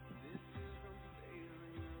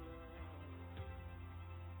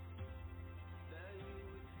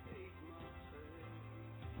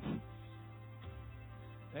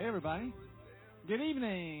Hey, everybody. Good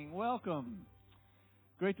evening. Welcome.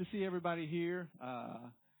 Great to see everybody here.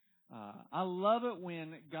 I love it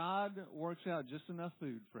when God works out just enough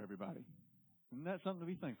food for everybody. Isn't that something to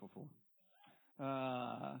be thankful for?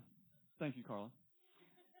 Thank you, Carla.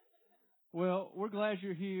 Well, we're glad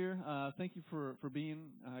you're here. Thank you for being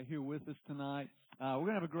here with us tonight. We're going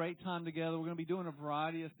to have a great time together. We're going to be doing a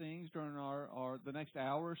variety of things during the next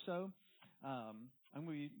hour or so. I'm going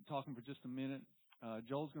to be talking for just a minute.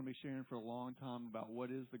 Joel's going to be sharing for a long time about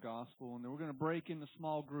what is the gospel, and then we're going to break into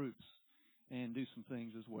small groups and do some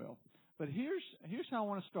things as well. But here's how I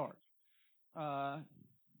want to start.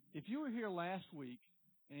 If you were here last week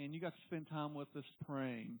and you got to spend time with us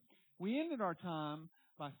praying, we ended our time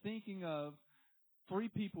by thinking of 3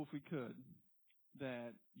 people, if we could,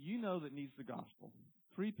 that you know that needs the gospel.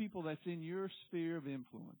 3 people that's in your sphere of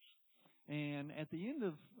influence. And at the end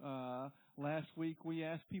of last week, we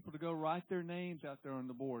asked people to go write their names out there on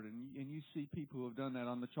the board, and you see people who have done that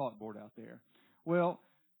on the chalkboard out there. Well,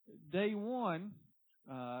 day 1,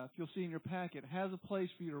 if you'll see in your packet, has a place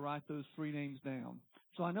for you to write those 3 names down.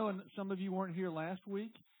 So I know some of you weren't here last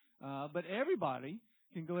week, but everybody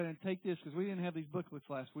can go ahead and take this, because we didn't have these booklets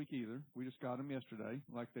last week either. We just got them yesterday,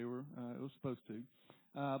 like it was supposed to.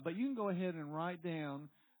 But you can go ahead and write down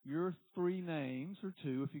your 3 names, or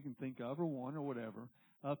 2 if you can think of, or 1 or whatever,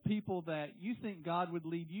 of people that you think God would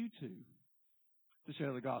lead you to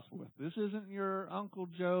share the gospel with. This isn't your Uncle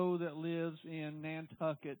Joe that lives in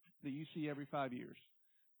Nantucket that you see every 5 years.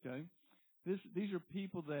 Okay? These are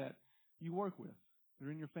people that you work with. They're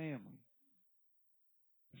in your family.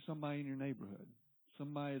 There's somebody in your neighborhood.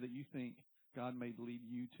 Somebody that you think God may lead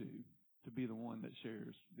you to be the one that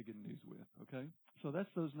shares the good news with. Okay? So that's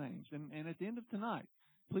those names. And at the end of tonight,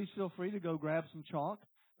 please feel free to go grab some chalk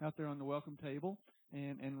out there on the welcome table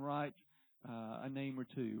and write a name or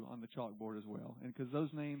 2 on the chalkboard as well. And because those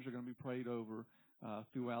names are going to be prayed over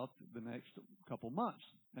throughout the next couple months,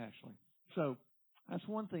 actually. So that's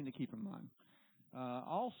one thing to keep in mind.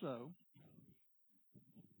 Also,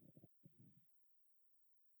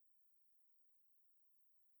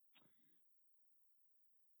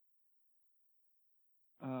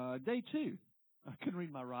 day 2. I couldn't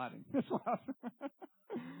read my writing. That's why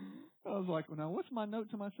I was like, well, now what's my note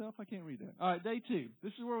to myself? I can't read that. All right, day 2.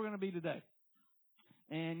 This is where we're going to be today.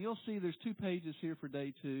 And you'll see there's 2 pages here for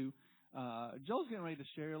day 2. Joel's getting ready to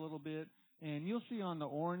share a little bit. And you'll see on the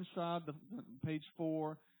orange side, the page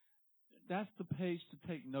 4, that's the page to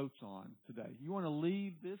take notes on today. You want to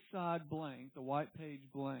leave this side blank, the white page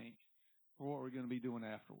blank, for what we're going to be doing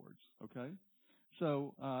afterwards, okay?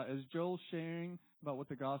 So as Joel's sharing about what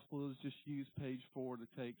the gospel is, just use page 4 to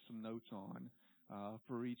take some notes on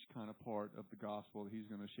for each kind of part of the gospel that he's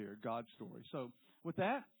going to share, God's story. So with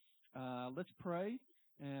that, let's pray,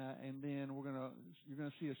 and then you're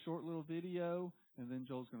going to see a short little video, and then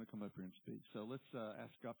Joel's going to come up here and speak. So let's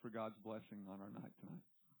ask God for God's blessing on our night tonight.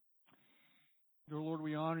 Dear Lord,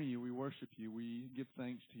 we honor you, we worship you, we give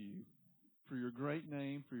thanks to you for your great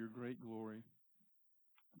name, for your great glory,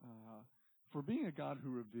 for being a God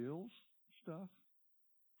who reveals stuff.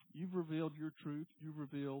 You've revealed your truth. You've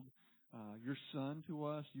revealed your Son to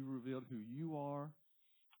us. You've revealed who you are.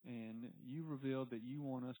 And you've revealed that you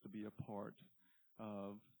want us to be a part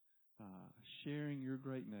of sharing your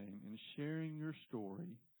great name and sharing your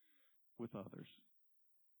story with others.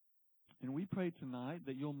 And we pray tonight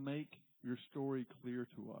that you'll make your story clear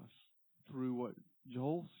to us through what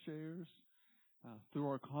Joel shares, through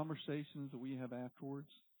our conversations that we have afterwards,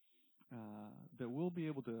 that we'll be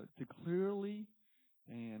able to clearly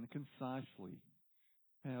and concisely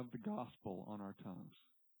have the gospel on our tongues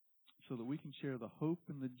so that we can share the hope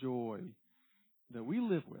and the joy that we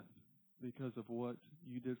live with because of what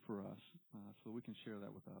you did for us, so we can share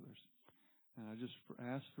that with others. And I just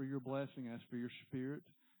ask for your blessing, ask for your Spirit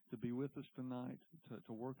to be with us tonight,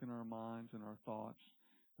 to work in our minds and our thoughts,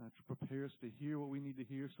 to prepare us to hear what we need to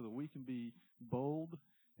hear so that we can be bold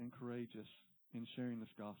and courageous in sharing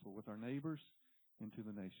this gospel with our neighbors and to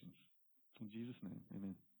the nations. In Jesus' name,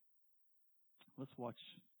 amen. Let's watch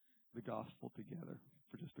the gospel together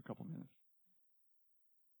for just a couple minutes.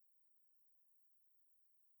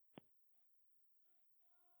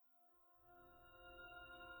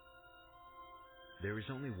 There is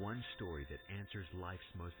only one story that answers life's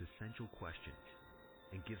most essential questions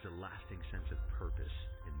and gives a lasting sense of purpose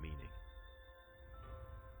and meaning.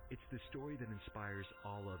 It's the story that inspires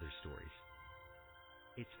all other stories.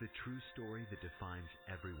 It's the true story that defines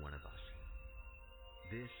every one of us.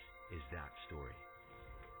 This is that story.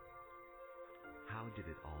 How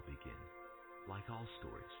did it all begin? Like all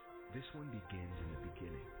stories, this one begins in the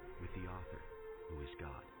beginning with the author, who is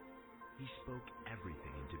God. He spoke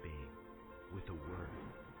everything into being. With a word,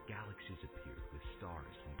 galaxies appeared with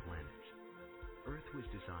stars and planets. Earth was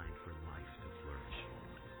designed for life to flourish.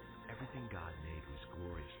 Everything God made was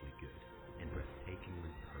gloriously good and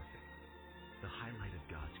breathtakingly perfect. The highlight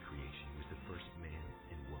of God's creation was the first man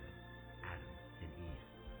and woman, Adam and Eve.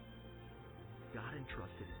 God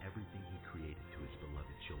entrusted everything He created to His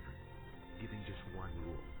beloved children, giving just one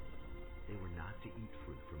rule. They were not to eat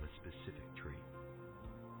fruit from a specific tree.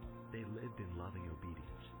 They lived in loving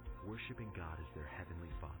obedience, worshiping God as their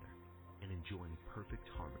heavenly Father, and enjoying perfect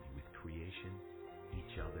harmony with creation,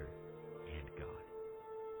 each other, and God.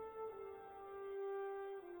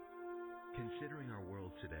 Considering our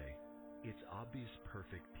world today, it's obvious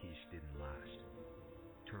perfect peace didn't last.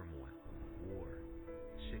 Turmoil, war,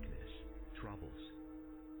 sickness, troubles.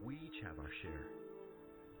 We each have our share.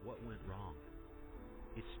 What went wrong?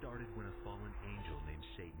 It started when a fallen angel named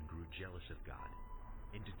Satan grew jealous of God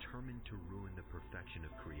and determined to ruin the perfection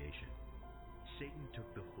of creation. Satan took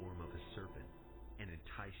the form of a serpent and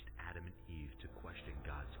enticed Adam and Eve to question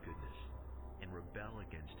God's goodness and rebel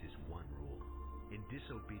against His one rule. In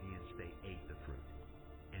disobedience, they ate the fruit,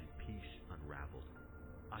 and peace unraveled,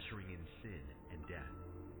 ushering in sin and death,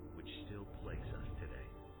 which still plagues us today.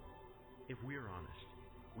 If we are honest,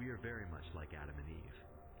 we are very much like Adam and Eve.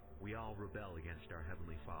 We all rebel against our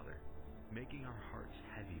Heavenly Father, making our hearts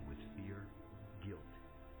heavy with fear, guilt,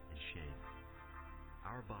 and shame.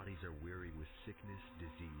 Our bodies are weary with sickness,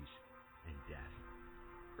 disease, and death.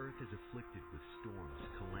 Earth is afflicted with storms,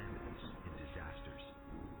 calamities, and disasters.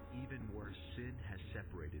 Even worse, sin has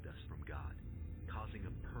separated us from God, causing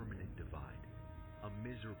a permanent divide, a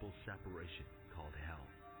miserable separation called hell.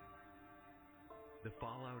 The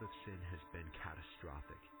fallout of sin has been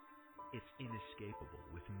catastrophic. It's inescapable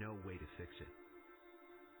with no way to fix it,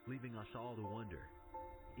 leaving us all to wonder,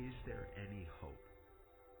 is there any hope?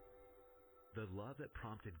 The love that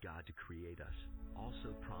prompted God to create us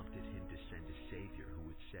also prompted Him to send a Savior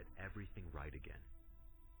who would set everything right again.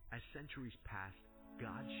 As centuries passed,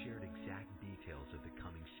 God shared exact details of the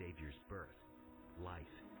coming Savior's birth,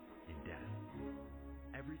 life, and death.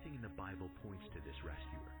 Everything in the Bible points to this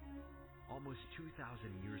rescuer. Almost 2,000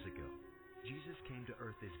 years ago, Jesus came to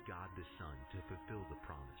earth as God the Son to fulfill the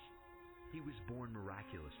promise. He was born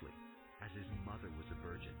miraculously, as His mother was a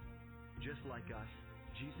virgin. Just like us,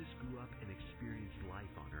 Jesus grew up and experienced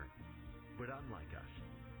life on earth. But unlike us,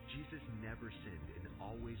 Jesus never sinned and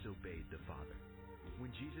always obeyed the Father.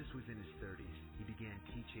 When Jesus was in His 30s, He began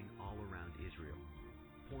teaching all around Israel,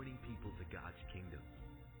 pointing people to God's kingdom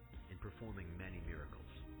and performing many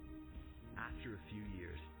miracles. After a few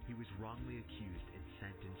years, He was wrongly accused and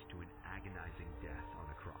sentenced to an agonizing death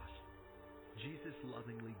on a cross. Jesus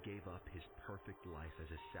lovingly gave up His perfect life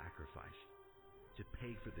as a sacrifice to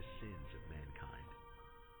pay for the sins of mankind.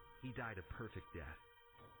 He died a perfect death,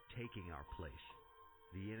 taking our place,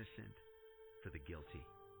 the innocent for the guilty.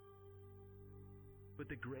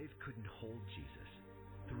 But the grave couldn't hold Jesus.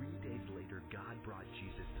 3 days later, God brought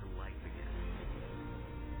Jesus to life again.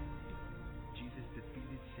 Jesus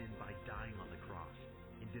defeated sin by dying on the cross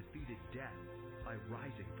and defeated death by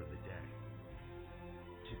rising from the dead.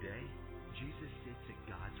 Today, Jesus sits at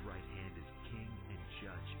God's right hand as King and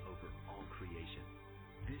Judge over all creation.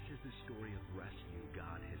 This is the story of rescue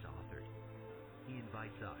God has authored. He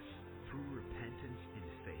invites us, through repentance and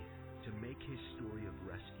faith, to make His story of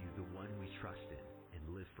rescue the one we trust in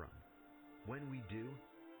and live from. When we do,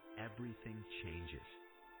 everything changes.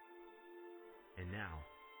 And now,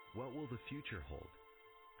 what will the future hold?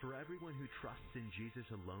 For everyone who trusts in Jesus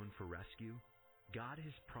alone for rescue, God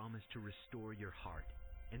has promised to restore your heart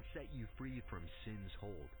and set you free from sin's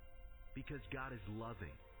hold. Because God is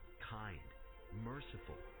loving, kind,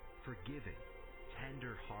 merciful, forgiving,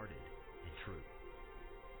 tender-hearted, and true.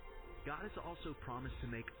 God has also promised to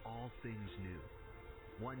make all things new.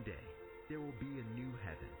 One day, there will be a new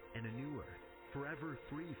heaven and a new earth, forever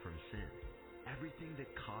free from sin. Everything that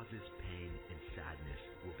causes pain and sadness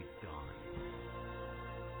will be gone.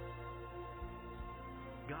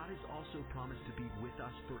 God has also promised to be with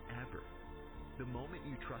us forever. The moment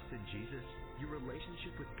you trust in Jesus, your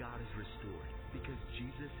relationship with God is restored because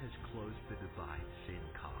Jesus has closed the divide sin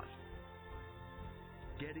caused.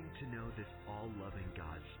 Getting to know this all-loving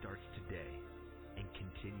God starts today and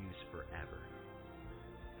continues forever.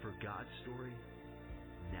 For God's story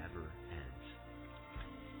never ends.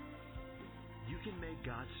 You can make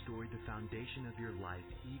God's story the foundation of your life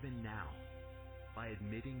even now by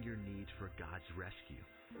admitting your need for God's rescue,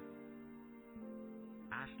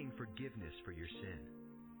 asking forgiveness for your sin,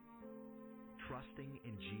 trusting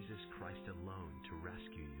in Jesus Christ alone to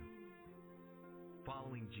rescue you,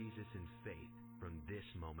 following Jesus in faith from this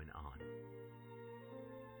moment on.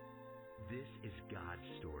 This is God's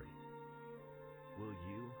story. Will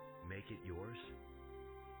you make it yours?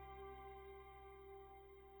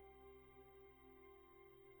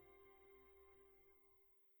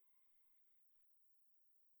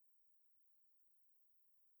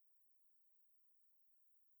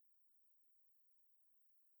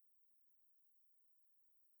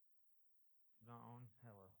 On.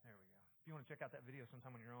 Hello. There we go. If you want to check out that video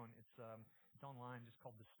sometime on your own, it's online, just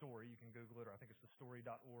called The Story. You can Google it, or I think it's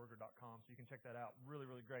thestory.org or .com, so you can check that out. Really,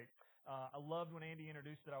 really great. I loved when Andy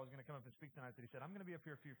introduced that I was going to come up and speak tonight, that he said, I'm going to be up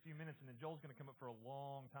here for a few minutes, and then Joel's going to come up for a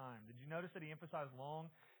long time. Did you notice that he emphasized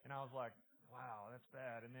long? And I was like, wow, that's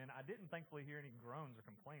bad. And then I didn't thankfully hear any groans or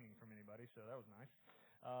complaining from anybody, so that was nice.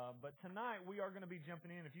 But tonight we are going to be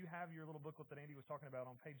jumping in. If you have your little booklet that Andy was talking about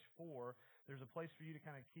on page 4, there's a place for you to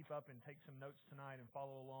kind of keep up and take some notes tonight and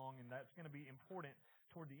follow along, and that's going to be important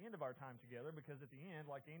toward the end of our time together, because at the end,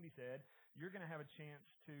 like Andy said, you're going to have a chance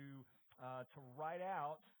to write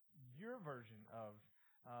out your version of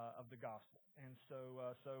the gospel. And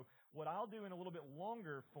so what I'll do in a little bit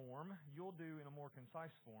longer form, you'll do in a more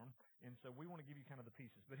concise form. And so we want to give you kind of the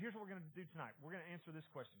pieces. But here's what we're going to do tonight. We're going to answer this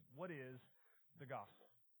question: what is the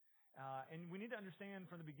gospel? And we need to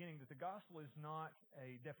understand from the beginning that the gospel is not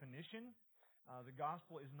a definition. The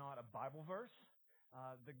gospel is not a Bible verse.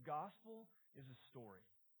 The gospel is a story,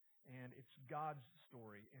 and it's God's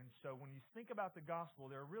story. And so when you think about the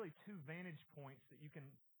gospel, there are really two vantage points that you can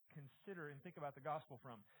consider and think about the gospel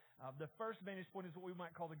from. The first vantage point is what we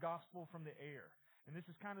might call the gospel from the air. And this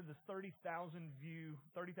is kind of the 30,000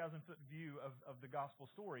 foot view of the gospel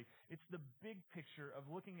story. It's the big picture of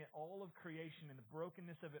looking at all of creation and the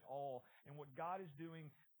brokenness of it all, and what God is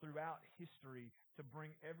doing throughout history to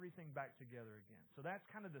bring everything back together again. So that's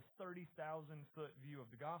kind of the 30,000 foot view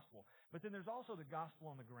of the gospel. But then there's also the gospel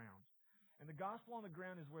on the ground. And the gospel on the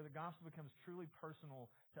ground is where the gospel becomes truly personal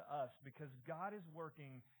to us, because God is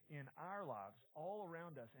working in our lives, all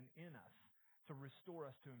around us and in us, to restore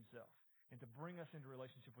us to Himself and to bring us into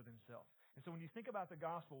relationship with Himself. And so when you think about the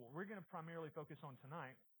gospel, what we're going to primarily focus on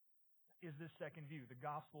tonight is this second view, the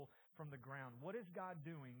gospel from the ground. What is God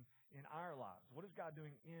doing in our lives? What is God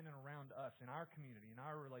doing in and around us, in our community, in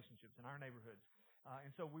our relationships, in our neighborhoods?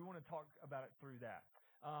 And so we want to talk about it through that.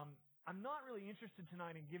 I'm not really interested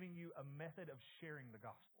tonight in giving you a method of sharing the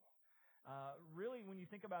gospel. Really, when you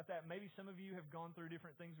think about that, maybe some of you have gone through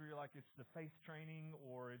different things where you're like, it's the faith training,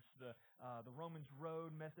 or it's the Romans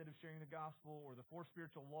Road method of sharing the gospel, or the 4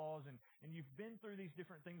 spiritual laws, and you've been through these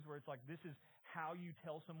different things where it's like, this is how you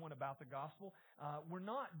tell someone about the gospel. We're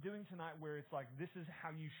not doing tonight where it's like, this is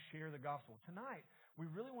how you share the gospel. Tonight, we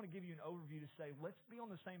really want to give you an overview to say, let's be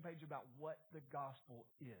on the same page about what the gospel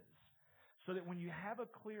is, so that when you have a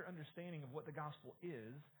clear understanding of what the gospel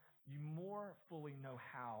is, you more fully know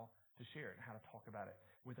how to share it, how to talk about it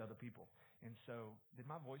with other people. And so, did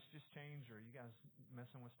my voice just change, or are you guys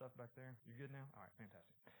messing with stuff back there? You're good now? All right,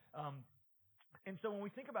 fantastic. And so when we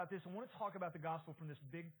think about this, I want to talk about the gospel from this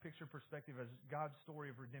big picture perspective as God's story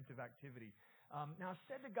of redemptive activity. Now, I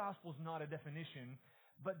said the gospel is not a definition,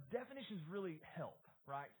 but definitions really help,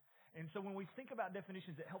 right? And so when we think about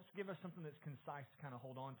definitions, it helps give us something that's concise to kind of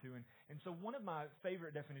hold on to. And so one of my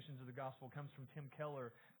favorite definitions of the gospel comes from Tim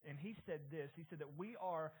Keller, and he said this. He said that we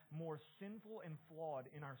are more sinful and flawed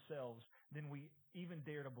in ourselves than we even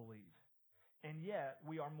dare to believe. And yet,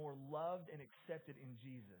 we are more loved and accepted in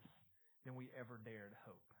Jesus than we ever dared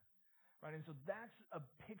hope. Right? And so that's a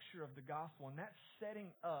picture of the gospel, and that's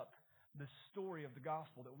setting up the story of the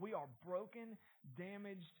gospel, that we are broken,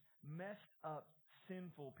 damaged, messed up,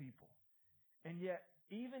 sinful people. And yet,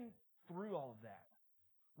 even through all of that,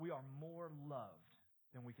 we are more loved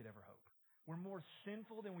than we could ever hope. We're more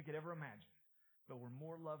sinful than we could ever imagine, but we're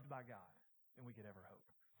more loved by God than we could ever hope.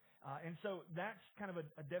 And so that's kind of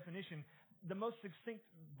a definition. The most succinct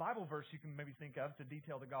Bible verse you can maybe think of to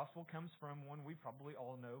detail the gospel comes from one we probably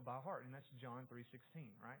all know by heart, and that's John 3:16,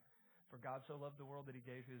 right? For God so loved the world that He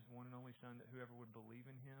gave His one and only Son, that whoever would believe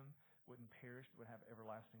in Him wouldn't perish, but would have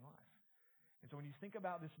everlasting life. And so when you think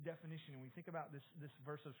about this definition, and we think about this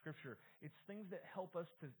verse of Scripture, it's things that help us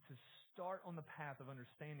to start on the path of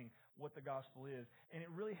understanding what the gospel is, and it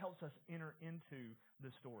really helps us enter into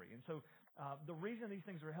the story. And so the reason these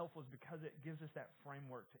things are helpful is because it gives us that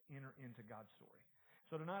framework to enter into God's story.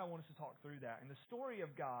 So tonight I want us to talk through that. And the story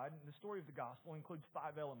of God, the story of the gospel, includes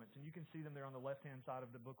 5 elements. And you can see them there on the left-hand side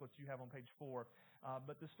of the booklets you have on page 4.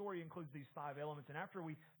 But the story includes these 5 elements. And after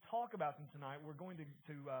we talk about them tonight, we're going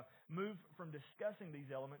to move from discussing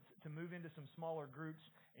these elements to move into some smaller groups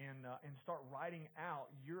and start writing out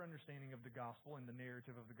your understanding of the gospel and the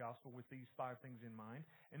narrative of the gospel with these 5 things in mind.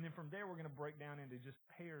 And then from there, we're going to break down into just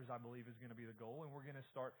pairs, I believe, is going to be the goal. And we're going to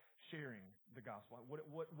start sharing the gospel.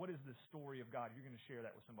 What is the story of God? You're going to share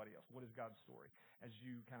that with somebody else. What is God's story as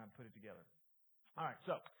you kind of put it together? All right,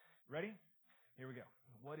 so ready? Here we go.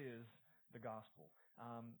 What is the gospel?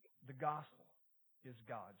 The gospel is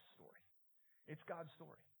God's story. It's God's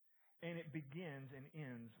story. And it begins and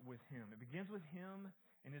ends with Him. It begins with Him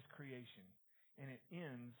and His creation. And it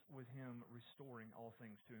ends with Him restoring all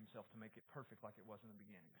things to Himself to make it perfect like it was in the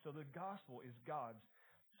beginning. So the gospel is God's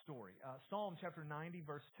story. Psalm chapter 90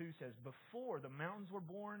 verse 2 says, "Before the mountains were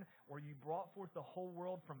born, or you brought forth the whole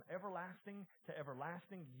world from everlasting to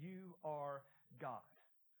everlasting, you are God."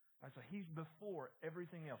 Right, so He's before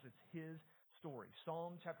everything else. It's His story.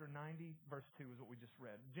 Psalm chapter 90 verse 2 is what we just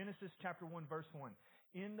read. Genesis chapter 1 verse 1.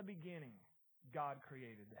 In the beginning, God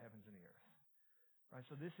created the heavens and the earth. Right,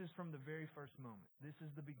 so this is from the very first moment. This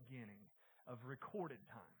is the beginning of recorded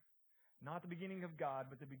time. Not the beginning of God,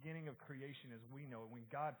 but the beginning of creation as we know it. When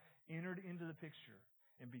God entered into the picture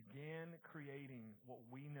and began creating what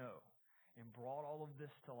we know and brought all of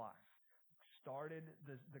this to life, started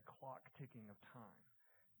the clock ticking of time.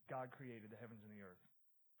 God created the heavens and the earth.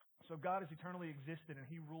 So God has eternally existed, and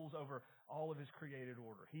He rules over all of His created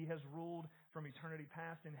order. He has ruled from eternity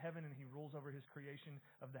past in heaven, and He rules over His creation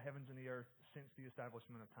of the heavens and the earth since the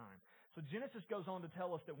establishment of time. So Genesis goes on to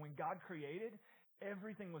tell us that when God created,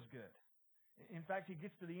 everything was good. In fact, He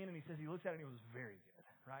gets to the end and He says He looks at it and it was very good,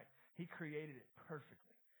 right? He created it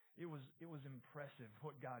perfectly. It was impressive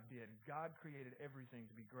what God did. God created everything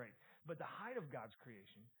to be great. But the height of God's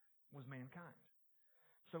creation was mankind.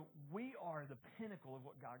 So we are the pinnacle of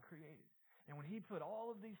what God created. And when He put all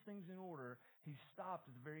of these things in order, He stopped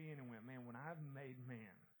at the very end and went, man, when I've made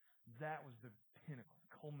man, that was the pinnacle,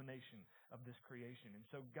 culmination of this creation. And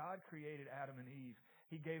so God created Adam and Eve.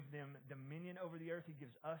 He gave them dominion over the earth. He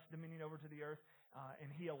gives us dominion over to the earth. And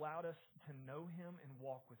He allowed us to know Him and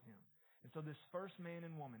walk with Him. And so this first man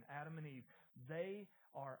and woman, Adam and Eve, they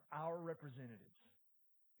are our representatives.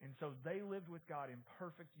 And so they lived with God in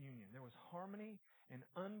perfect union. There was harmony and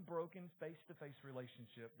unbroken face-to-face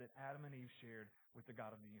relationship that Adam and Eve shared with the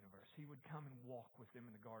God of the universe. He would come and walk with them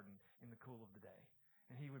in the garden in the cool of the day.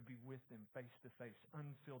 And He would be with them face-to-face,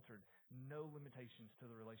 unfiltered, no limitations to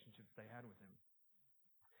the relationships they had with Him.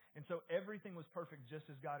 And so everything was perfect just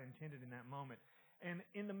as God intended in that moment. And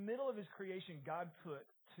in the middle of His creation, God put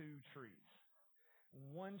 2 trees.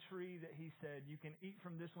 One tree that He said, you can eat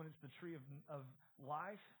from this one. It's the tree of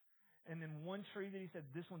life. And then one tree that He said,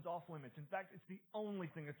 this one's off limits. In fact, it's the only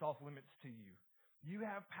thing that's off limits to you. You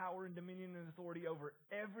have power and dominion and authority over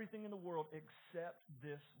everything in the world except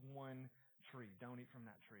this one tree. Don't eat from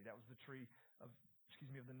that tree. That was the tree of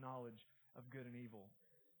the knowledge of good and evil.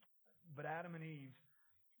 But Adam and Eve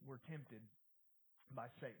were tempted by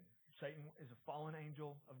Satan. Satan is a fallen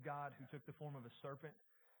angel of God who took the form of a serpent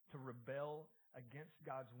to rebel against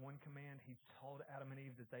God's one command. He told Adam and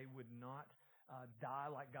Eve that they would not die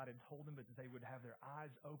like God had told them, but that they would have their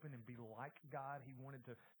eyes open and be like God. He wanted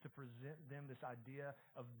to present them this idea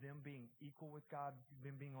of them being equal with God,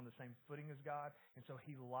 them being on the same footing as God. And so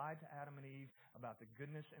He lied to Adam and Eve about the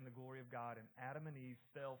goodness and the glory of God, and Adam and Eve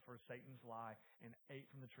fell for Satan's lie and ate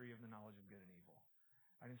from the tree of the knowledge of good and evil.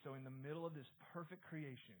 And so in the middle of this perfect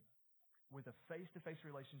creation, with a face-to-face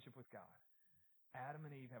relationship with God, Adam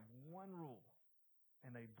and Eve have one rule,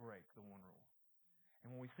 and they break the one rule. And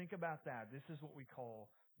when we think about that, this is what we call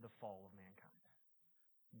the fall of mankind.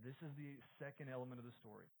 This is the second element of the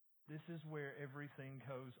story. This is where everything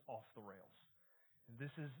goes off the rails. This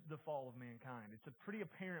is the fall of mankind. It's pretty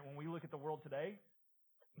apparent when we look at the world today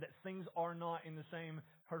that things are not in the same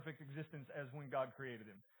perfect existence as when God created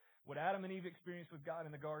them. What Adam and Eve experienced with God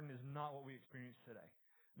in the garden is not what we experience today.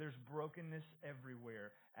 There's brokenness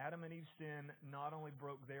everywhere. Adam and Eve's sin not only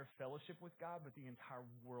broke their fellowship with God, but the entire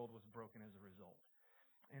world was broken as a result.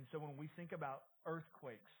 And so when we think about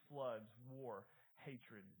earthquakes, floods, war,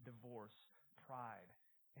 hatred, divorce, pride,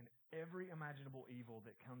 and every imaginable evil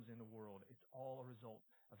that comes in the world, it's all a result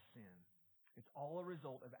of sin. It's all a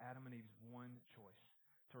result of Adam and Eve's one choice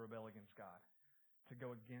to rebel against God, to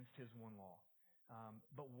go against His one law.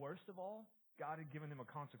 But worst of all, God had given them a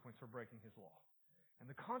consequence for breaking His law. And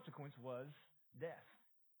the consequence was death.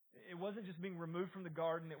 It wasn't just being removed from the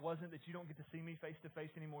garden. It wasn't that you don't get to see me face to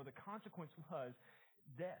face anymore. The consequence was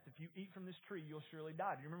death. If you eat from this tree, you'll surely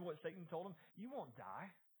die. Do you remember what Satan told him? You won't die.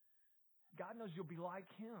 God knows you'll be like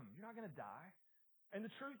Him. You're not going to die. And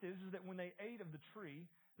the truth is that when they ate of the tree,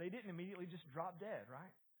 they didn't immediately just drop dead,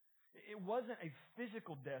 right? It wasn't a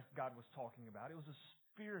physical death God was talking about. It was a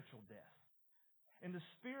spiritual death. And the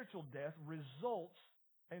spiritual death results,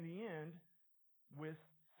 in the end, with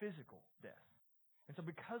physical death. And so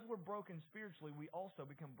because we're broken spiritually, we also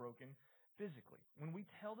become broken physically. When we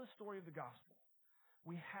tell the story of the gospel,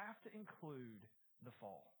 we have to include the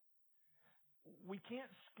fall. We can't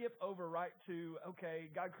skip over right to,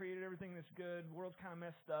 okay, God created everything that's good, the world's kind of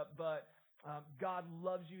messed up, but God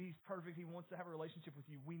loves you, He's perfect, He wants to have a relationship with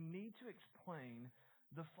you. We need to explain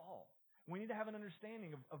the fall. We need to have an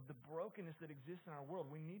understanding of the brokenness that exists in our world.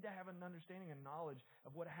 We need to have an understanding and knowledge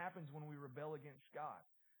of what happens when we rebel against God.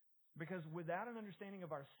 Because without an understanding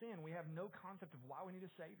of our sin, we have no concept of why we need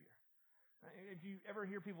a Savior. If you ever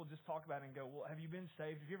hear people just talk about it and go, well, have you been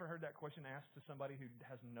saved? Have you ever heard that question asked to somebody who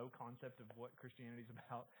has no concept of what Christianity is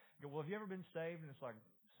about? You go, well, have you ever been saved? And it's like,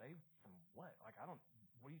 saved from what?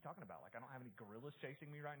 What are you talking about? I don't have any gorillas chasing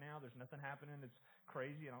me right now. There's nothing happening that's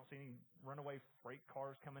crazy. I don't see any runaway freight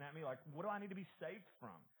cars coming at me. What do I need to be saved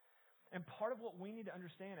from? And part of what we need to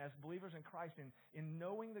understand as believers in Christ in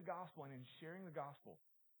knowing the gospel and in sharing the gospel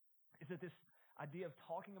is that this idea of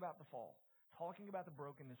talking about the fall, talking about the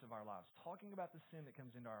brokenness of our lives, talking about the sin that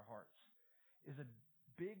comes into our hearts is a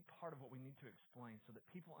big part of what we need to explain so that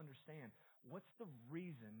people understand what's the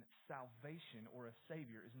reason salvation or a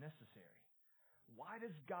Savior is necessary. Why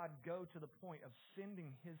does God go to the point of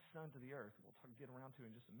sending His Son to the earth, we'll get around to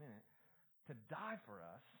in just a minute, to die for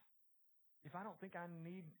us if I don't think I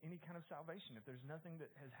need any kind of salvation, if there's nothing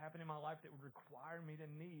that has happened in my life that would require me to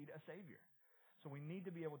need a Savior? So we need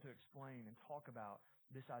to be able to explain and talk about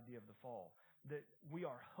this idea of the fall, that we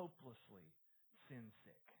are hopelessly sin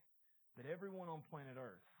sick, that everyone on planet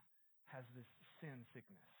Earth has this sin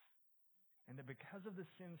sickness, and that because of the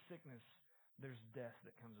sin sickness, there's death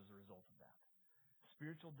that comes as a result of that.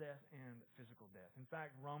 Spiritual death and physical death. In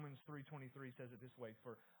fact, Romans 3:23 says it this way,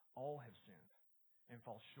 for all have sinned and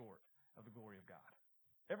fall short of the glory of God.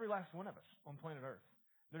 Every last one of us on planet Earth.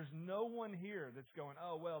 There's no one here that's going,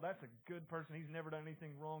 oh, well, that's a good person. He's never done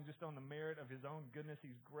anything wrong just on the merit of his own goodness.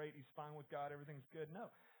 He's great. He's fine with God. Everything's good. No,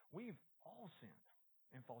 we've all sinned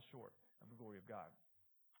and fall short of the glory of God.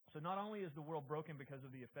 So not only is the world broken because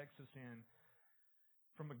of the effects of sin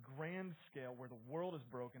from a grand scale where the world is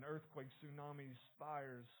broken, earthquakes, tsunamis,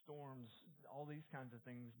 fires, storms, all these kinds of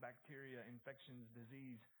things, bacteria, infections,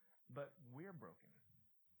 disease, but we're broken.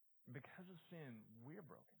 Because of sin, we're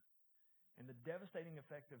broken. And the devastating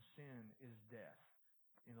effect of sin is death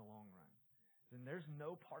in the long run. Then there's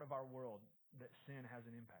no part of our world that sin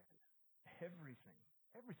hasn't impacted.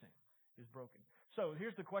 Everything is broken. So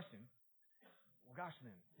here's the question. Well, gosh,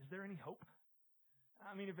 then, is there any hope?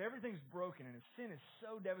 I mean, if everything's broken and if sin is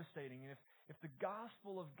so devastating, and if the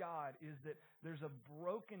gospel of God is that there's a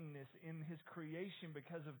brokenness in His creation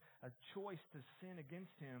because of a choice to sin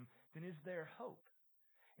against Him, then is there hope?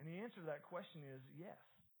 And the answer to that question is yes.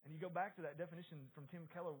 And you go back to that definition from Tim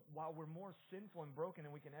Keller, while we're more sinful and broken than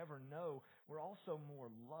we can ever know, we're also more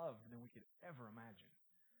loved than we could ever imagine.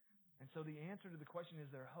 And so the answer to the question, is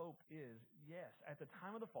there hope, is yes. At the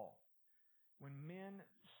time of the fall, when men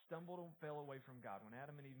stumbled and fell away from God, when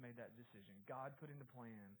Adam and Eve made that decision, God put into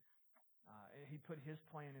plan, He put His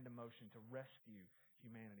plan into motion to rescue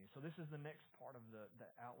humanity. So this is the next part of the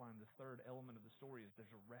outline, the third element of the story is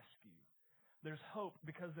there's a rescue. There's hope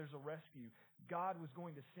because there's a rescue. God was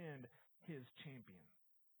going to send His champion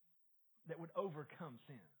that would overcome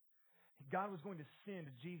sin. God was going to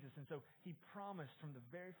send Jesus, and so He promised from the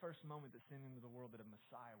very first moment that sin entered the world that a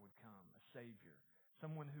Messiah would come, a Savior,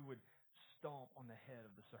 someone who would stomp on the head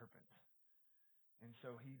of the serpent. And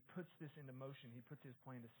so He puts this into motion. He puts His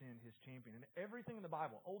plan to send His champion. And everything in the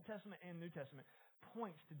Bible, Old Testament and New Testament,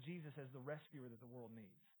 points to Jesus as the rescuer that the world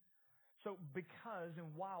needs. So because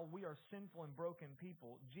and while we are sinful and broken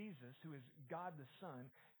people, Jesus, who is God the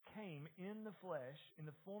Son, came in the flesh, in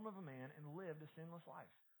the form of a man, and lived a sinless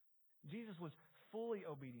life. Jesus was fully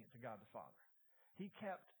obedient to God the Father. He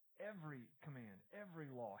kept every command, every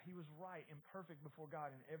law. He was right and perfect before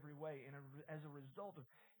God in every way. And as a result of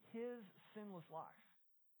His sinless life,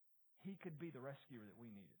 He could be the rescuer that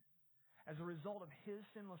we needed. As a result of His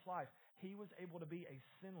sinless life, He was able to be a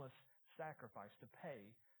sinless sacrifice to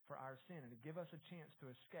pay for our sin and to give us a chance to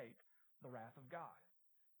escape the wrath of God.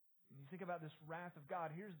 When you think about this wrath of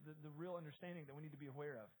God, here's the real understanding that we need to be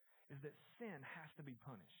aware of, is that sin has to be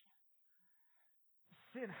punished.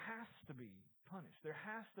 Sin has to be punished. There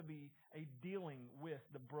has to be a dealing with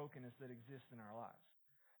the brokenness that exists in our lives.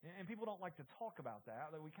 And people don't like to talk about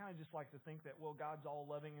that. We kind of just like to think that, well, God's all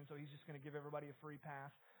loving, and so He's just going to give everybody a free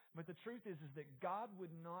pass. But the truth is that God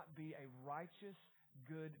would not be a righteous,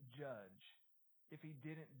 good judge if He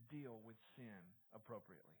didn't deal with sin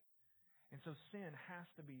appropriately. And so sin has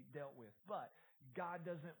to be dealt with. But God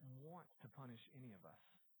doesn't want to punish any of us.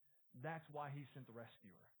 That's why He sent the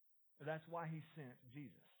rescuer. That's why He sent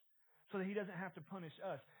Jesus, so that He doesn't have to punish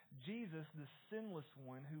us. Jesus, the sinless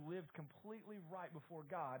one who lived completely right before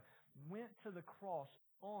God, went to the cross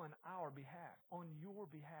on our behalf, on your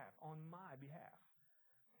behalf, on my behalf.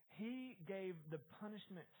 He gave the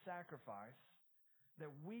punishment sacrifice that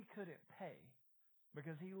we couldn't pay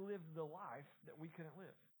because He lived the life that we couldn't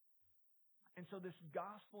live. And so this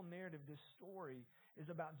gospel narrative, this story,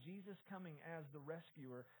 is about Jesus coming as the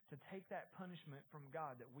rescuer to take that punishment from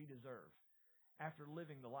God that we deserve after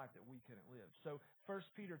living the life that we couldn't live. So 1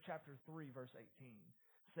 Peter chapter 3, verse 18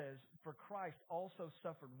 says, "For Christ also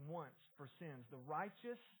suffered once for sins, the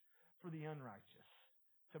righteous for the unrighteous,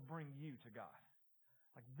 to bring you to God."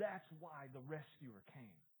 Like, that's why the rescuer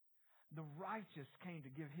came. The righteous came to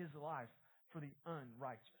give His life for the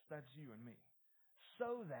unrighteous. That's you and me.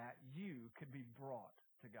 So that you could be brought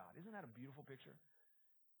to God. Isn't that a beautiful picture?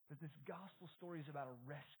 That this gospel story is about a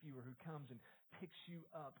rescuer who comes and picks you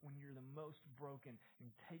up when you're the most broken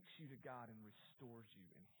and takes you to God and restores you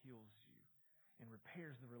and heals you and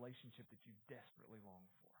repairs the relationship that you desperately long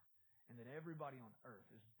for and that everybody on earth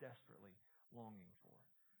is desperately longing for.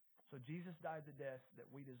 So Jesus died the death that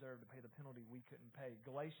we deserve to pay the penalty we couldn't pay.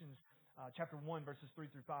 Galatians chapter 1, verses 3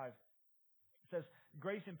 through 5 says,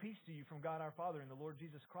 "Grace and peace to you from God our Father and the Lord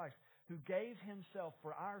Jesus Christ, who gave Himself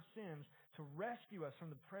for our sins to rescue us from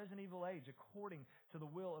the present evil age according to the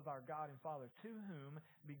will of our God and Father, to whom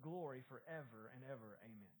be glory forever and ever.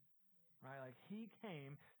 Amen." Right? Like, He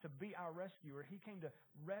came to be our rescuer. He came to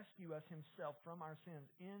rescue us Himself from our sins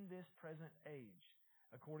in this present age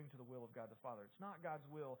according to the will of God the Father. It's not God's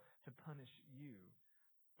will to punish you.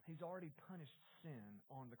 He's already punished sin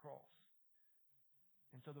on the cross.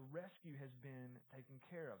 And so the rescue has been taken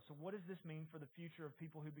care of. So what does this mean for the future of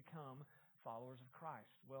people who become followers of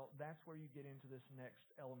Christ? Well, that's where you get into this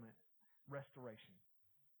next element, restoration.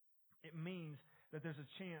 It means that there's a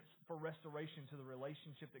chance for restoration to the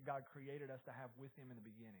relationship that God created us to have with Him in the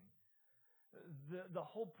beginning. The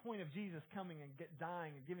whole point of Jesus coming and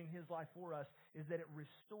dying and giving His life for us is that it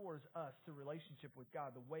restores us to relationship with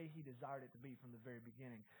God the way He desired it to be from the very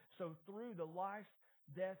beginning. So through the life,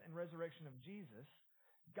 death, and resurrection of Jesus,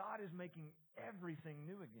 God is making everything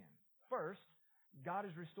new again. First, God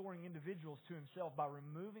is restoring individuals to Himself by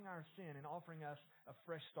removing our sin and offering us a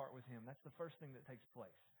fresh start with Him. That's the first thing that takes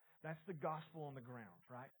place. That's the gospel on the ground,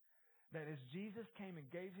 right? That as Jesus came and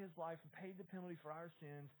gave His life and paid the penalty for our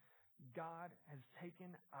sins, God has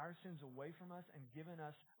taken our sins away from us and given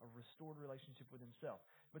us a restored relationship with Himself.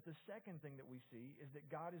 But the second thing that we see is that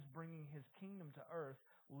God is bringing His kingdom to earth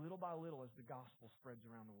little by little as the gospel spreads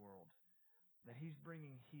around the world. That He's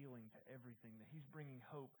bringing healing to everything, that He's bringing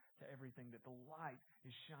hope to everything, that the light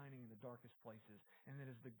is shining in the darkest places, and that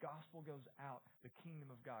as the gospel goes out, the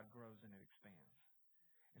kingdom of God grows and it expands.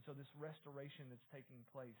 And so this restoration that's taking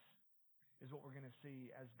place is what we're going to see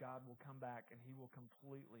as God will come back and He will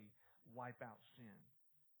completely wipe out sin.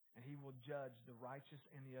 And He will judge the righteous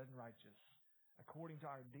and the unrighteous according to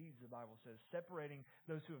our deeds, the Bible says, separating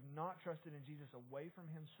those who have not trusted in Jesus away from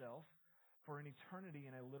Himself for an eternity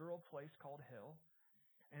in a literal place called hell.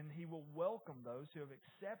 And He will welcome those who have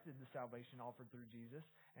accepted the salvation offered through Jesus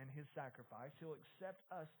and His sacrifice. He'll accept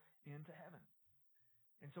us into heaven.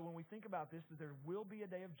 And so when we think about this, that there will be a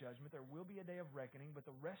day of judgment, there will be a day of reckoning, but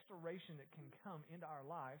the restoration that can come into our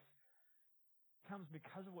life comes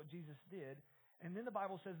because of what Jesus did. And then the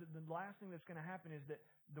Bible says that the last thing that's going to happen is that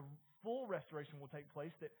the full restoration will take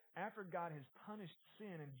place, that after God has punished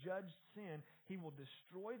sin and judged sin, He will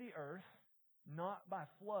destroy the earth, not by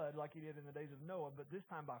flood like He did in the days of Noah, but this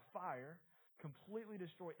time by fire, completely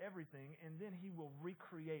destroy everything, and then He will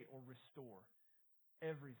recreate or restore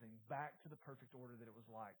everything back to the perfect order that it was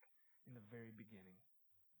like in the very beginning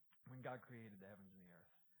when God created the heavens and the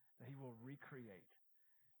earth. That He will recreate,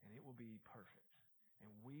 and it will be perfect. And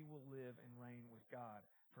we will live and reign with God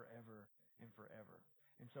forever and forever.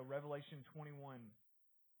 And so Revelation 21,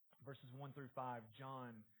 verses 1 through 5,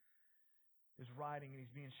 John is writing and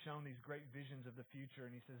he's being shown these great visions of the future.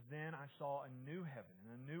 And he says, "Then I saw a new heaven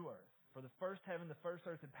and a new earth. For the first heaven, the first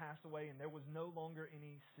earth had passed away, and there was no longer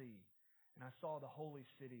any sea. And I saw the holy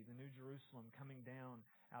city, the New Jerusalem, coming down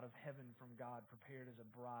out of heaven from God, prepared as a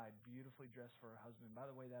bride, beautifully dressed for her husband." By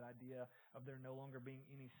the way, that idea of there no longer being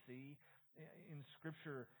any sea, in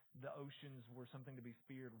Scripture, the oceans were something to be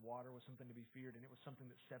feared. Water was something to be feared, and it was something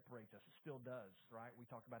that separates us. It still does, right? We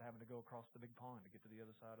talk about having to go across the big pond to get to the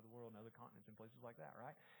other side of the world and other continents and places like that,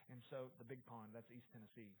 right? And so the big pond, that's East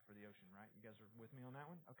Tennessee for the ocean, right? You guys are with me on that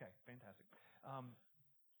one? Okay, fantastic.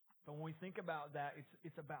 But when we think about that,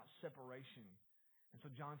 it's about separation. And so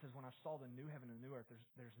John says, when I saw the new heaven and the new earth,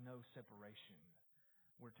 there's no separation.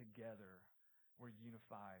 We're together. We're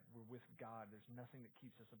unified. We're with God. There's nothing that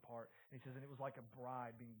keeps us apart. And he says, and it was like a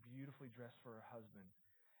bride being beautifully dressed for her husband.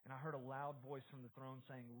 And I heard a loud voice from the throne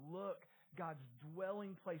saying, look, God's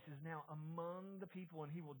dwelling place is now among the people, and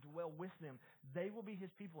he will dwell with them. They will be his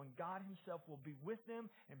people, and God himself will be with them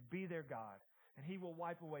and be their God. And he will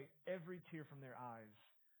wipe away every tear from their eyes.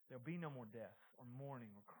 There'll be no more death or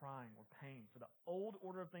mourning or crying or pain, for the old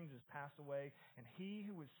order of things has passed away. And he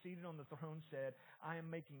who was seated on the throne said, I am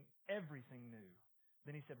making everything new.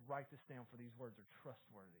 Then he said, write this down, for these words are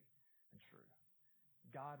trustworthy and true.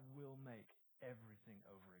 God will make everything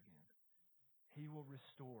over again. He will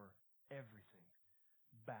restore everything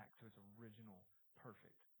back to its original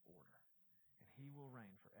perfect order. And he will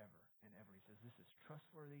reign forever and ever. He says, this is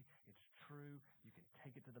trustworthy. It's true. You can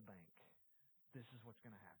take it to the bank. This is what's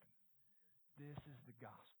going to happen. This is the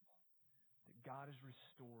gospel. That God is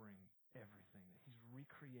restoring everything. That he's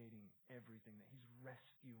recreating everything. That he's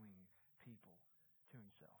rescuing people to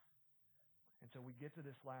himself. And so we get to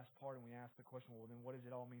this last part and we ask the question, well, then what does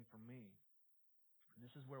it all mean for me? And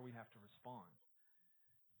this is where we have to respond.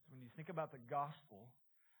 So when you think about the gospel,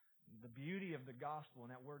 the beauty of the gospel,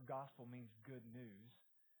 and that word gospel means good news.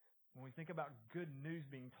 When we think about good news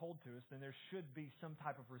being told to us, then there should be some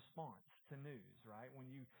type of response to news, right? When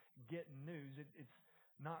you get news, it's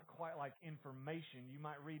not quite like information. You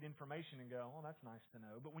might read information and go, oh, that's nice to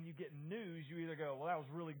know. But when you get news, you either go, well, that was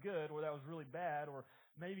really good, or that was really bad, or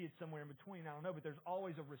maybe it's somewhere in between. I don't know. But there's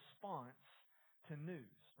always a response to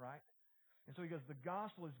news, right? And so he goes, the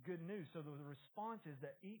gospel is good news. So the response is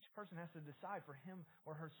that each person has to decide for him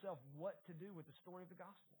or herself what to do with the story of the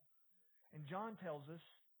gospel. And John tells us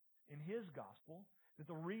in his gospel that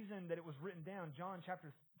the reason that it was written down, John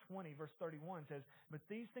chapter 20, verse 31 says, but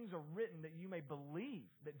these things are written that you may believe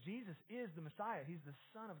that Jesus is the Messiah. He's the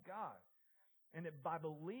Son of God. And that by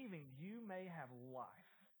believing, you may have life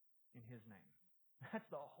in his name. That's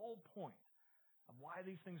the whole point of why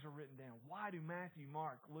these things are written down. Why do Matthew,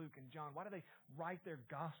 Mark, Luke, and John, why do they write their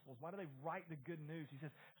gospels? Why do they write the good news? He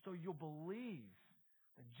says, so you'll believe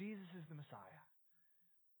that Jesus is the Messiah.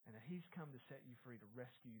 And that he's come to set you free, to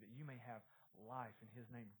rescue you, that you may have life in his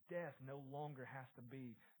name. Death no longer has to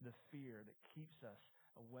be the fear that keeps us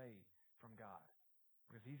away from God.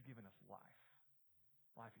 Because he's given us life.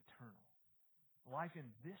 Life eternal. Life in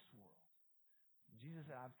this world. Jesus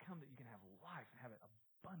said, I've come that you can have life and have it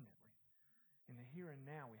abundantly. In the here and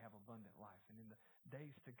now we have abundant life. And in the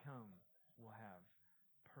days to come we'll have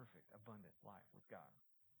perfect, abundant life with God.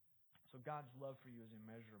 So God's love for you is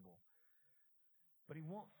immeasurable. But he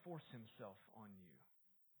won't force himself on you,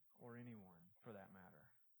 or anyone for that matter.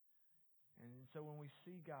 And so when we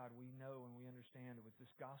see God, we know and we understand with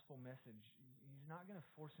this gospel message, he's not going to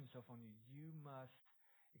force himself on you. You must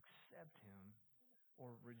accept him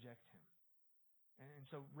or reject him. And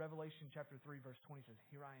so Revelation chapter 3, verse 20 says,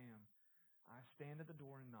 here I am. I stand at the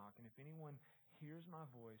door and knock, and if anyone hears my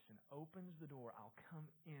voice and opens the door, I'll come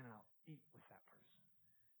in and I'll eat with that person,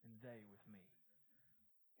 and they with me.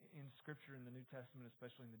 In Scripture, in the New Testament,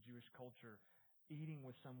 especially in the Jewish culture, eating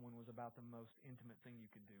with someone was about the most intimate thing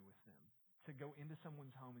you could do with them. To go into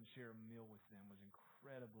someone's home and share a meal with them was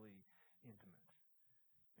incredibly intimate.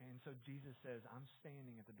 And so Jesus says, I'm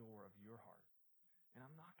standing at the door of your heart, and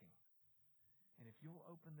I'm knocking. And if you'll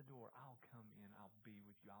open the door, I'll come in, I'll be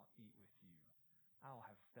with you, I'll eat with you. I'll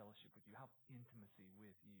have fellowship with you, I'll have intimacy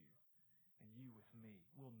with you. And you with me.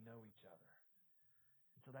 We'll know each other.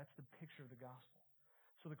 And so that's the picture of the gospel.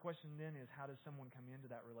 So the question then is, how does someone come into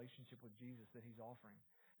that relationship with Jesus that he's offering?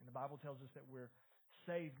 And the Bible tells us that we're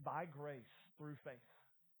saved by grace through faith.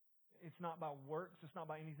 It's not by works. It's not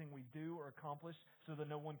by anything we do or accomplish so that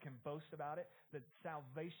no one can boast about it. That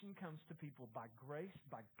salvation comes to people by grace,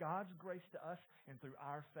 by God's grace to us, and through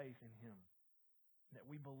our faith in him. That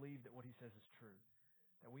we believe that what he says is true.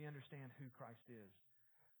 That we understand who Christ is.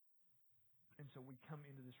 And so we come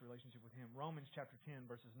into this relationship with him. Romans chapter 10,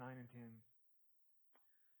 verses 9 and 10.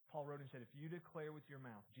 Paul wrote and said, if you declare with your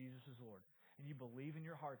mouth Jesus is Lord, and you believe in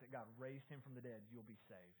your heart that God raised him from the dead, you'll be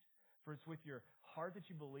saved. For it's with your heart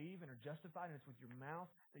that you believe and are justified, and it's with your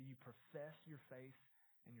mouth that you profess your faith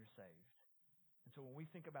and you're saved. And so when we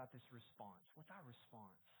think about this response, what's our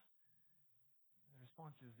response? The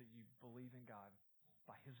response is that you believe in God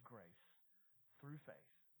by his grace through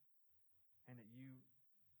faith, and that you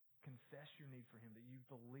confess your need for him, that you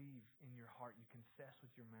believe in your heart, you confess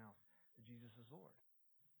with your mouth that Jesus is Lord.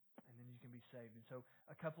 And then you can be saved. And so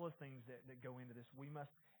a couple of things that go into this. We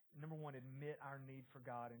must, number one, admit our need for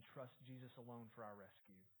God and trust Jesus alone for our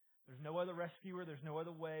rescue. There's no other rescuer. There's no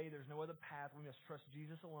other way. There's no other path. We must trust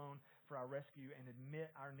Jesus alone for our rescue and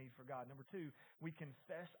admit our need for God. Number two, we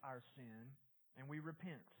confess our sin and we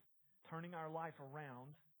repent, turning our life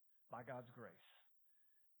around by God's grace.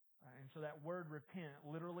 And so that word repent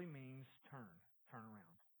literally means turn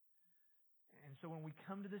around. And so when we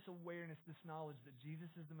come to this awareness, this knowledge that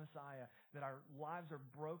Jesus is the Messiah, that our lives are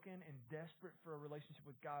broken and desperate for a relationship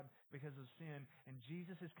with God because of sin, and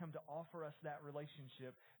Jesus has come to offer us that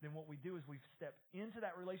relationship, then what we do is we step into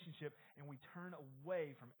that relationship and we turn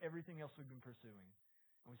away from everything else we've been pursuing.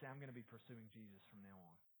 And we say, I'm going to be pursuing Jesus from now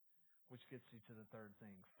on. Which gets you to the third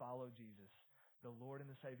thing. Follow Jesus, the Lord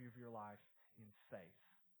and the Savior of your life, in faith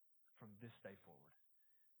from this day forward.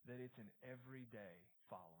 That it's an everyday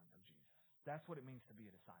following of Jesus. That's what it means to be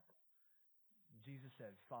a disciple. Jesus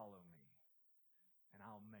said, follow me, and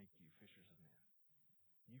I'll make you fishers of men.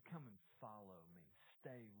 You come and follow me.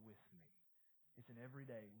 Stay with me. It's an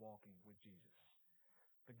everyday walking with Jesus.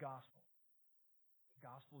 The gospel. The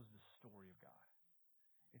gospel is the story of God.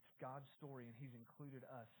 It's God's story, and He's included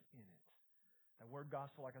us in it. That word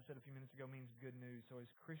gospel, like I said a few minutes ago, means good news. So as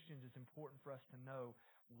Christians, it's important for us to know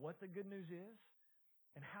what the good news is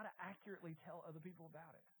and how to accurately tell other people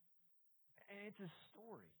about it. And it's a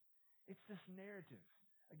story. It's this narrative.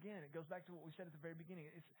 Again, it goes back to what we said at the very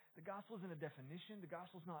beginning. The gospel isn't a definition. The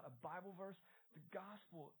gospel is not a Bible verse. The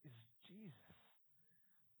gospel is Jesus.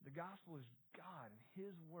 The gospel is God and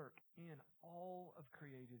His work in all of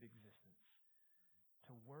created existence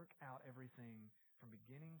to work out everything from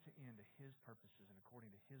beginning to end to His purposes and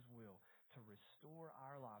according to His will, to restore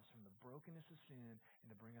our lives from the brokenness of sin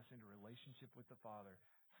and to bring us into relationship with the Father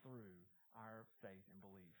through our faith and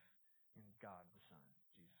belief in God the Son,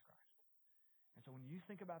 Jesus Christ. And so when you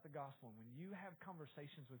think about the gospel and when you have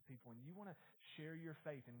conversations with people and you want to share your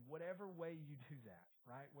faith in whatever way you do that,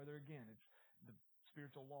 right? Whether, again, it's the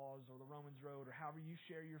spiritual laws or the Romans road or however you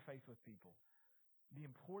share your faith with people, the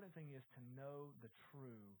important thing is to know the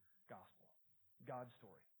true gospel, God's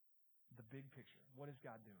story, the big picture. What is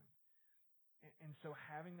God doing? And so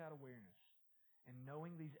having that awareness and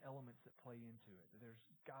knowing these elements that play into it, that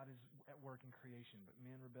God is at work in creation, but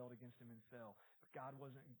men rebelled against Him and fell. But God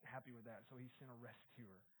wasn't happy with that, so He sent a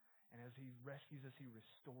rescuer. And as He rescues us, He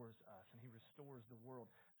restores us, and He restores the world.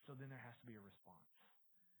 So then there has to be a response.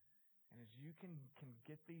 And as you can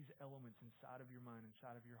get these elements inside of your mind,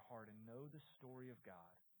 inside of your heart, and know the story of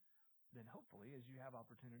God, then hopefully, as you have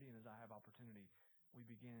opportunity and as I have opportunity, we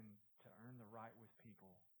begin to earn the right with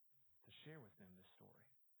people to share with them this story.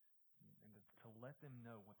 And to let them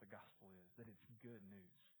know what the gospel is, that it's good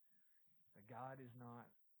news. That God is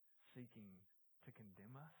not seeking to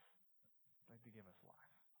condemn us, but to give us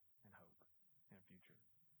life and hope and a future.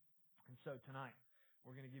 And so tonight,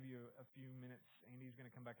 we're going to give you a few minutes. Andy's going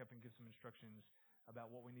to come back up and give some instructions about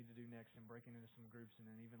what we need to do next and breaking into some groups. And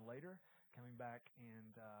then even later, coming back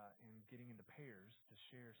and getting into pairs to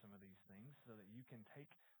share some of these things so that you can take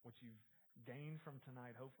what you've gained from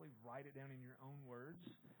tonight, hopefully write it down in your own words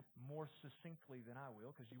more succinctly than I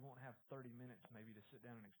will, because you won't have 30 minutes maybe to sit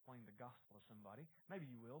down and explain the gospel to somebody. Maybe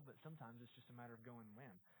you will, but sometimes it's just a matter of going,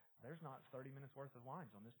 man, there's not 30 minutes worth of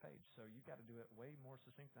lines on this page, so you've got to do it way more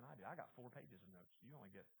succinct than I do. I got 4 pages of notes. You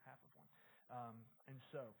only get half of one.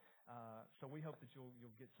 So we hope that you'll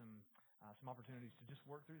get some opportunities to just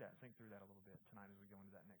work through that, think through that a little bit tonight as we go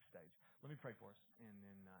into that next stage. Let me pray for us, and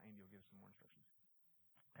then Andy will give some more instructions.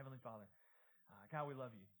 Heavenly Father, God, we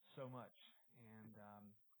love you so much,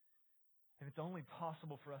 and it's only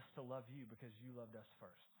possible for us to love you because you loved us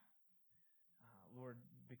first. Lord,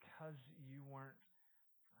 because you weren't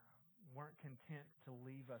content to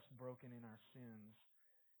leave us broken in our sins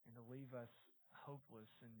and to leave us hopeless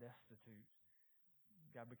and destitute,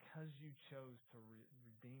 God, because you chose to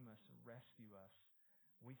redeem us and rescue us,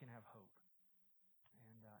 we can have hope.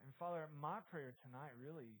 And Father, my prayer tonight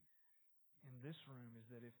really in this room is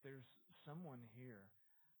that if there's someone here,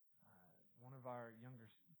 one of our younger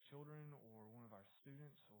children or one of our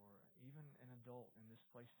students or even an adult in this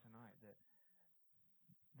place tonight, that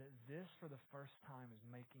this for the first time is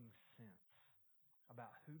making sense about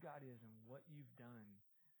who God is and what you've done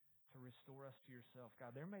to restore us to yourself.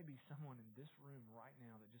 God, there may be someone in this room right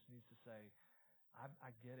now that just needs to say, I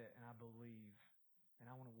get it and I believe and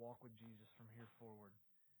I want to walk with Jesus from here forward.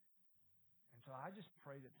 And so I just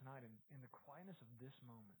pray that tonight in the quietness of this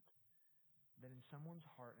moment, that in someone's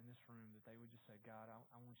heart in this room that they would just say, God,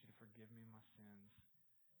 I want you to forgive me my sins.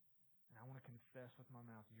 And I want to confess with my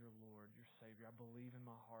mouth, you're Lord, you're Savior. I believe in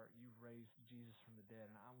my heart you raised Jesus from the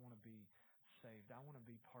dead, and I want to be saved. I want to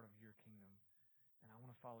be part of your kingdom, and I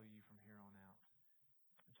want to follow you from here on out.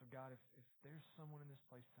 And so, God, if there's someone in this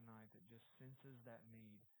place tonight that just senses that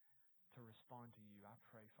need, to respond to you. I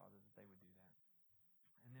pray, Father, that they would do that.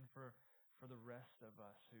 And then for the rest of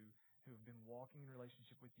us who have been walking in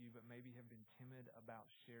relationship with you but maybe have been timid about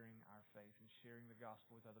sharing our faith and sharing the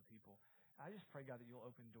gospel with other people, I just pray, God, that you'll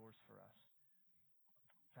open doors for us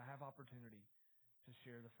to have opportunity to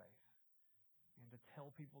share the faith and to tell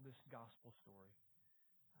people this gospel story.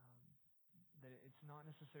 That it's not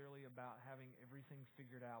necessarily about having everything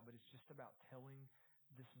figured out, but it's just about telling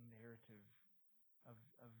this narrative of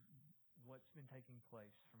what's been taking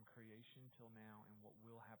place from creation till now and what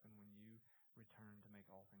will happen when you return to make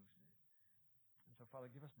all things new. And so,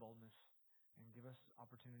 Father, give us boldness and give us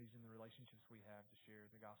opportunities in the relationships we have to share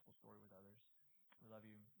the gospel story with others. We love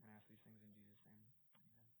you and ask these things in Jesus' name.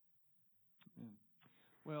 Amen.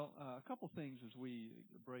 Well, a couple things as we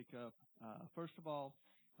break up. First of all,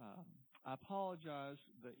 I apologize.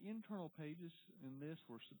 The internal pages in this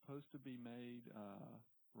were supposed to be made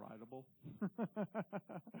writable.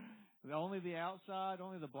 Only the outside,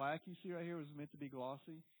 only the black you see right here was meant to be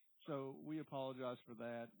glossy. So we apologize for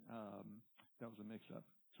that. That was a mix-up.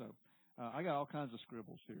 So I got all kinds of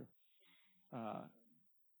scribbles here.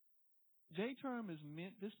 This J term is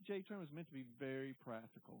meant to be very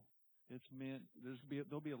practical. It's meant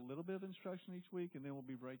there'll be a little bit of instruction each week, and then we'll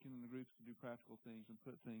be breaking into groups to do practical things and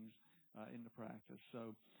put things into practice.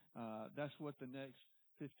 So that's what the next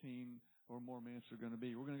 15 or more minutes are going to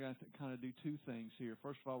be. We're going to kind of do two things here.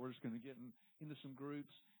 First of all, we're just going to get into some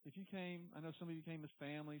groups. If you came, I know some of you came as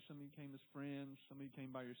family, some of you came as friends, some of you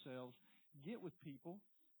came by yourselves. Get with people.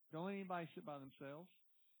 Don't let anybody sit by themselves.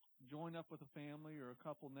 Join up with a family or a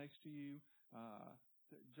couple next to you.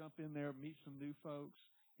 Jump in there, meet some new folks,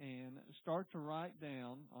 and start to write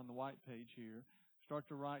down on the white page here, start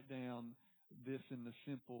to write down this in the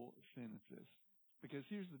simple sentences. Because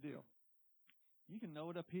here's the deal. You can know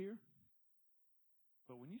it up here,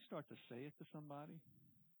 but when you start to say it to somebody,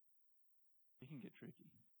 it can get tricky.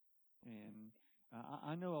 And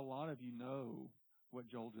I know a lot of you know what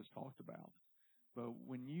Joel just talked about, but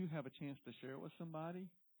when you have a chance to share it with somebody,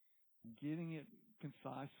 getting it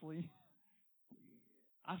concisely,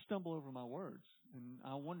 I stumble over my words, and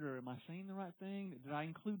I wonder, am I saying the right thing? Did I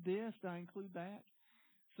include this? Did I include that?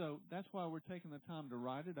 So that's why we're taking the time to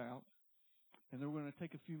write it out, and then we're going to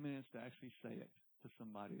take a few minutes to actually say it to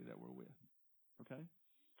somebody that we're with. Okay?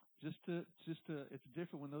 Just to, it's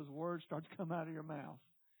different when those words start to come out of your mouth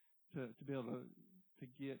to be able to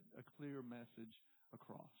get a clear message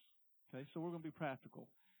across. Okay? So we're going to be practical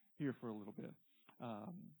here for a little bit.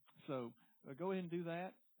 So go ahead and do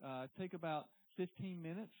that. Take about 15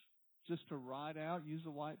 minutes just to write out. Use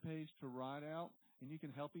the white page to write out, and you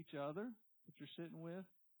can help each other that you're sitting with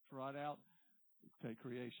to write out. Okay,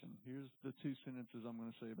 creation. Here's the two sentences I'm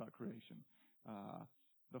going to say about creation.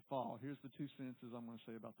 The fall. Here's the two sentences I'm going to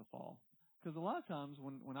say about the fall. Because a lot of times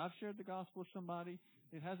when I've shared the gospel with somebody,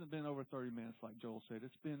 it hasn't been over 30 minutes like Joel said.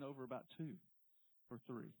 It's been over about 2 or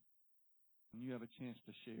 3. And you have a chance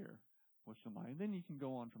to share with somebody. And then you can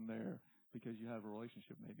go on from there because you have a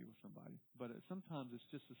relationship maybe with somebody. But sometimes it's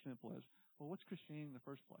just as simple as, well, what's Christianity in the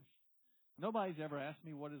first place? Nobody's ever asked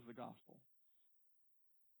me, what is the gospel?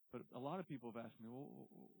 But a lot of people have asked me, well,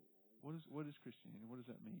 what is Christianity? What does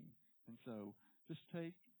that mean? And so just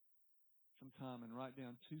take some time and write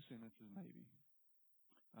down 2 sentences maybe,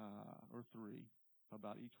 or 3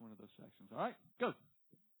 about each one of those sections. All right, go.